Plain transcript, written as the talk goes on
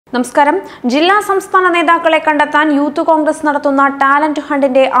നമസ്കാരം. ജില്ലാ സംസ്ഥാന നേതാക്കളെ കണ്ടെത്താൻ യൂത്ത് കോൺഗ്രസ് നടത്തുന്ന ടാലന്റ്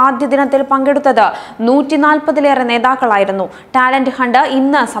ഹണ്ടിന്റെ ആദ്യ ദിനത്തിൽ പങ്കെടുത്തത് 140-ലേറെ നേതാക്കളായിരുന്നു. ടാലന്റ് ഹണ്ട്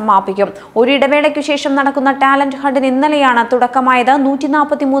ഇന്ന് സമാപിക്കും. ഒരിടവേളയ്ക്കു ശേഷം നടക്കുന്ന ടാലന്റ് ഹണ്ടിന് ഇന്നലെയാണ് തുടക്കമായത്.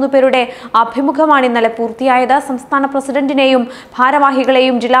 143 പേരുടെ അഭിമുഖമാണ് ഇന്നലെ പൂർത്തിയായത്. സംസ്ഥാന പ്രസിഡന്റിനെയും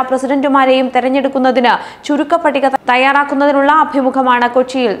ഭാരവാഹികളെയും ജില്ലാ പ്രസിഡന്റുമാരെയും തെരഞ്ഞെടുക്കുന്നതിന് ചുരുക്കപ്പട്ടിക തയ്യാറാക്കുന്നതിനുള്ള അഭിമുഖമാണ്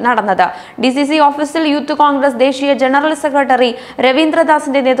കൊച്ചിയിൽ നടന്നത്. DCC ഓഫീസിൽ യൂത്ത് കോൺഗ്രസ് ദേശീയ ജനറൽ സെക്രട്ടറി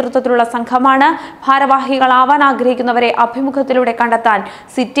രവീന്ദ്രദാസിന്റെ നേതൃത്വത്തിലുള്ള സംഘമാണ് ഭാരവാഹികളാവാൻ ആഗ്രഹിക്കുന്നവരെ അഭിമുഖത്തിലൂടെ കണ്ടെത്താൻ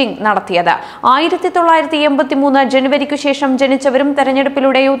സിറ്റിംഗ് നടത്തിയത്. 1983 ജനുവരിക്കു ശേഷം ജനിച്ചവരും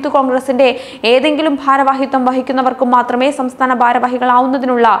തെരഞ്ഞെടുപ്പിലൂടെ യൂത്ത് കോൺഗ്രസിന്റെ ഏതെങ്കിലും ഭാരവാഹിത്വം വഹിക്കുന്നവർക്കും മാത്രമേ സംസ്ഥാന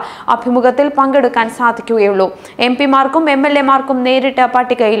ഭാരവാഹികളാവുന്നതിനുള്ള അഭിമുഖത്തിൽ പങ്കെടുക്കാൻ സാധിക്കുകയുള്ളൂ. MP-മാർക്കും MLA-മാർക്കും നേരിട്ട്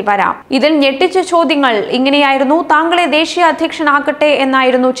പട്ടികയിൽ വരാം. ഇതിൽ ഞെട്ടിച്ച ചോദ്യങ്ങൾ ഇങ്ങനെയായിരുന്നു. താങ്കളെ ദേശീയ അധ്യക്ഷനാക്കട്ടെ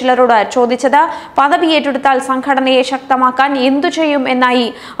എന്നായിരുന്നു ചിലരോട് ചോദിച്ചത്. പദവി ഏറ്റെടുത്താൽ സംഘടനയെ ശക്തമാക്കാൻ എന്തു ചെയ്യും എന്നായി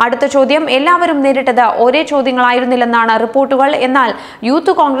അടുത്ത ചോദ്യം. എല്ലാവരും നേരിട്ടത് ഒരേ ചോദ്യങ്ങളായിരുന്നില്ലെന്നാണ് റിപ്പോർട്ടുകൾ. എന്നാൽ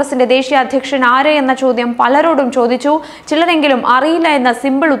യൂത്ത് കോൺഗ്രസിന്റെ ദേശീയ അധ്യക്ഷൻ ആര് എന്ന ചോദ്യം പലരോടും ചോദിച്ചു. ചിലരെങ്കിലും അറിയില്ല എന്ന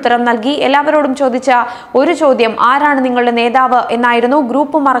സിമ്പിൾ ഉത്തരം നൽകി. എല്ലാവരോടും ചോദിച്ച ഒരു ചോദ്യം, ആരാണ് നിങ്ങളുടെ നേതാവ് എന്നായിരുന്നു.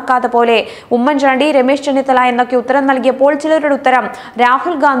 ഗ്രൂപ്പ് മറക്കാതെ പോലെ ഉമ്മൻചാണ്ടി, രമേശ് ചെന്നിത്തല എന്നൊക്കെ ഉത്തരം നൽകിയപ്പോൾ ചിലരുടെ ഉത്തരം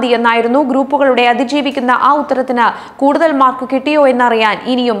രാഹുൽ ഗാന്ധി എന്നായിരുന്നു. ഗ്രൂപ്പുകളുടെ അതിജീവിക്കുന്ന ആ ഉത്തരത്തിന് കൂടുതൽ മാർക്ക് കിട്ടിയോ എന്നറിയാൻ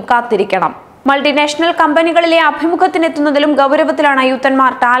ഇനിയും കാത്തിരിക്കണം. Multinational കമ്പനികളിലെ അഭിമുഖത്തിനെത്തുന്നതിലും ഗൗരവത്തിലാണ്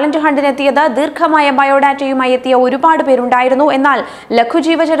യൂത്തന്മാർ talent ഹണ്ടിനെത്തിയത്. ദീർഘമായ ബയോഡാറ്റയുമായി എത്തിയ ഒരുപാട് പേരുണ്ടായിരുന്നു. എന്നാൽ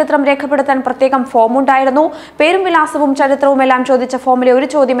ലഘുജീവചരിത്രം രേഖപ്പെടുത്താൻ പ്രത്യേകം ഫോം ഉണ്ടായിരുന്നു. പേരും വിലാസവും ചരിത്രവും എല്ലാം ചോദിച്ച ഫോമിലെ ഒരു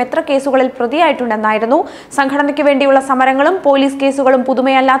ചോദ്യം എത്ര കേസുകളിൽ പ്രതിയായിട്ടുണ്ടെന്നായിരുന്നു. സംഘടനയ്ക്ക് വേണ്ടിയുള്ള സമരങ്ങളും പോലീസ് കേസുകളും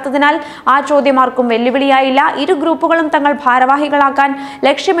പുതുമയല്ലാത്തതിനാൽ ആ ചോദ്യം ആർക്കും വെല്ലുവിളിയായില്ല. ഇരു ഗ്രൂപ്പുകളും തങ്ങൾ ഭാരവാഹികളാക്കാൻ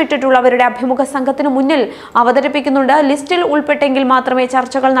ലക്ഷ്യമിട്ടിട്ടുള്ളവരുടെ അഭിമുഖ സംഘത്തിന് മുന്നിൽ അവതരിപ്പിക്കുന്നുണ്ട്. ലിസ്റ്റിൽ ഉൾപ്പെട്ടെങ്കിൽ മാത്രമേ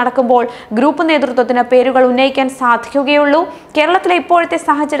ചർച്ചകൾ നടക്കുമ്പോൾ ഗ്രൂപ്പ് നേതൃത്വത്തിന് പേരുകൾ ഉന്നയിക്കാൻ സാധിക്കുകയുള്ളൂ. കേരളത്തിലെ ഇപ്പോഴത്തെ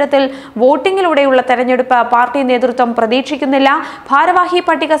സാഹചര്യത്തിൽ വോട്ടിങ്ങിലൂടെയുള്ള തെരഞ്ഞെടുപ്പ് പാർട്ടി നേതൃത്വം പ്രതീക്ഷിക്കുന്നില്ല. ഭാരവാഹി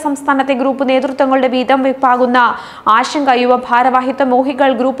പട്ടിക സംസ്ഥാനത്തെ ഗ്രൂപ്പ് നേതൃത്വങ്ങളുടെ വീതം വെപ്പാകുന്ന ആശങ്ക യുവ ഭാരവാഹിത്വ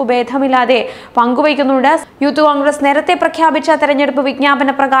മോഹികൾ ഗ്രൂപ്പ് ഭേദമില്ലാതെ പങ്കുവയ്ക്കുന്നുണ്ട്. യൂത്ത് കോൺഗ്രസ് നേരത്തെ പ്രഖ്യാപിച്ച തെരഞ്ഞെടുപ്പ്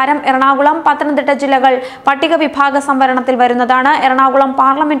വിജ്ഞാപന പ്രകാരം എറണാകുളം, പത്തനംതിട്ട ജില്ലകൾ പട്ടിക വിഭാഗ സംവരണത്തിൽ വരുന്നതാണ്. എറണാകുളം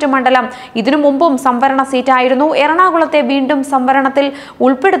പാർലമെന്റ് മണ്ഡലം ഇതിനു മുമ്പും സംവരണ സീറ്റായിരുന്നു. എറണാകുളത്തെ വീണ്ടും സംവരണത്തിൽ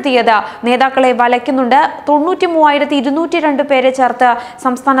ഉൾപ്പെടുത്തിയത് നേതാക്കളെ വലയ്ക്കുന്നുണ്ട്. 93,202 പേരെ ചേർത്ത്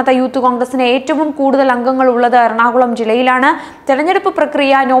സംസ്ഥാനത്തെ യൂത്ത് കോൺഗ്രസിന് ഏറ്റവും കൂടുതൽ അംഗങ്ങൾ ഉള്ളത് എറണാകുളം ജില്ലയിലാണ്. തെരഞ്ഞെടുപ്പ്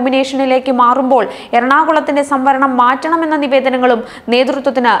പ്രക്രിയ നോമിനേഷനിലേക്ക് മാറുമ്പോൾ എറണാകുളത്തിന്റെ സംവരണം മാറ്റണമെന്ന നിവേദനങ്ങളും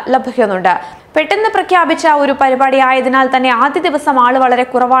നേതൃത്വത്തിന് ലഭിക്കുന്നുണ്ട്. പെട്ടെന്ന് പ്രഖ്യാപിച്ച ഒരു പരിപാടി ആയതിനാൽ തന്നെ ആദ്യ ദിവസം ആള് വളരെ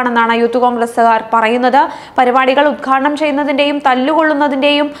കുറവാണെന്നാണ് യൂത്ത് കോൺഗ്രസുകാർ പറയുന്നത്. പരിപാടികൾ ഉദ്ഘാടനം ചെയ്യുന്നതിന്റെയും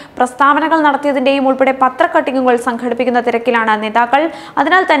തല്ലുകൊള്ളുന്നതിന്റെയും പ്രസ്താവനകൾ നടത്തിയതിന്റെയും ഉൾപ്പെടെ പത്രക്കട്ടിങ്ങുകൾ സംഘടിപ്പിക്കുന്ന തിരക്കിലാണ് നേതാക്കൾ.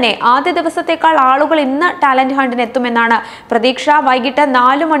 അതിനാൽ തന്നെ ആദ്യ ദിവസത്തേക്കാൾ ആളുകൾ ഇന്ന് ടാലന്റ് ഹണ്ടിന് എത്തുമെന്നാണ് പ്രതീക്ഷ. വൈകിട്ട്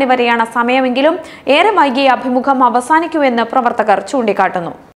 4 മണി വരെയാണ് സമയമെങ്കിലും ഏറെ വൈകിയ അഭിമുഖം അവസാനിക്കുമെന്ന് പ്രവർത്തകർ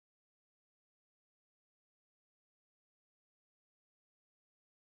ചൂണ്ടിക്കാട്ടുന്നു.